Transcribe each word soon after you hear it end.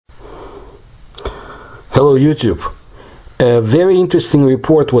Hello YouTube. A very interesting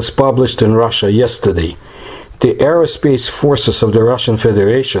report was published in Russia yesterday. The aerospace forces of the Russian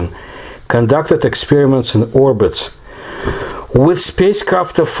Federation conducted experiments in orbits with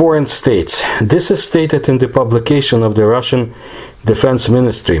spacecraft of foreign states. This is stated in the publication of the Russian Defense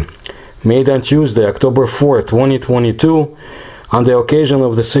Ministry, made on Tuesday, October 4, 2022, on the occasion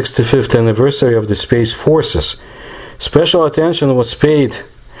of the 65th anniversary of the Space Forces. Special attention was paid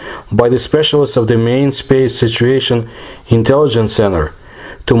by the specialists of the Main Space Situation Intelligence Center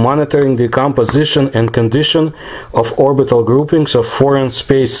to monitoring the composition and condition of orbital groupings of foreign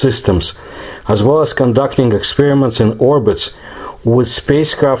space systems, as well as conducting experiments in orbits with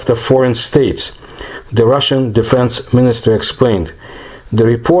spacecraft of foreign states, the Russian Defense Ministry explained. The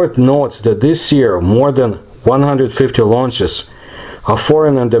report notes that this year more than 150 launches of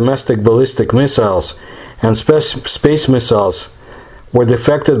foreign and domestic ballistic missiles and space missiles were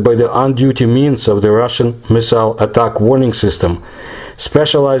defected by the on-duty means of the Russian Missile Attack Warning System,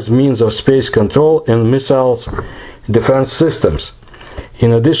 specialized means of space control and missiles defense systems.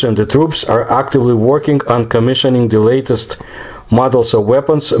 In addition, the troops are actively working on commissioning the latest models of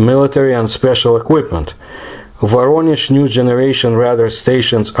weapons, military and special equipment. Voronezh new generation radar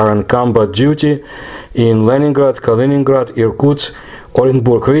stations are on combat duty in Leningrad, Kaliningrad, Irkutsk,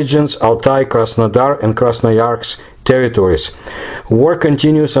 Orenburg regions, Altai, Krasnodar and Krasnoyarsk territories. Work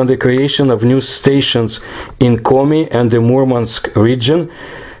continues on the creation of new stations in Komi and the Murmansk region.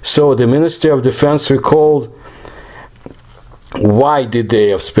 So the Ministry of Defense recalled why the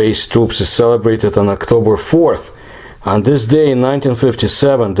Day of Space Troops is celebrated on October 4th. On this day in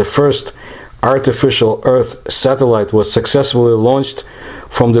 1957, the first artificial Earth satellite was successfully launched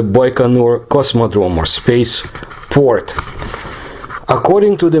from the Baikonur Cosmodrome or space port.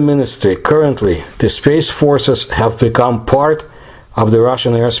 According to the ministry, currently the Space Forces have become part of the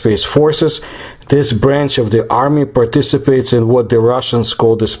Russian Aerospace Forces. This branch of the army participates in what the Russians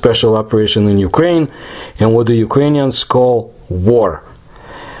call the special operation in Ukraine and what the Ukrainians call war.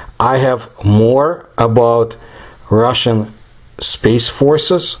 I have more about Russian Space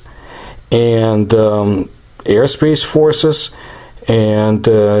Forces and Airspace Forces and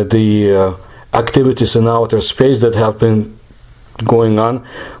the activities in outer space that have been going on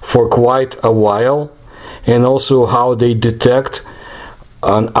for quite a while, and also how they detect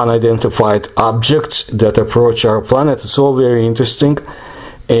unidentified objects that approach our planet. It's all very interesting,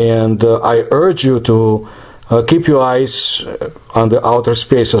 and I urge you to keep your eyes on the outer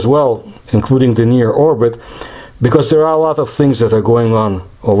space as well, including the near orbit, because there are a lot of things that are going on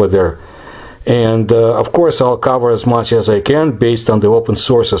over there. And of course I'll cover as much as I can based on the open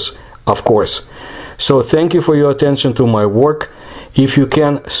sources, of course. So thank you for your attention to my work. If you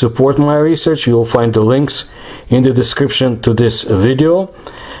can support my research, you will find the links in the description to this video.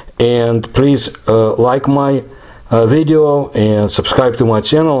 And please like my video and subscribe to my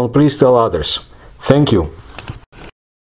channel, and please tell others. Thank you.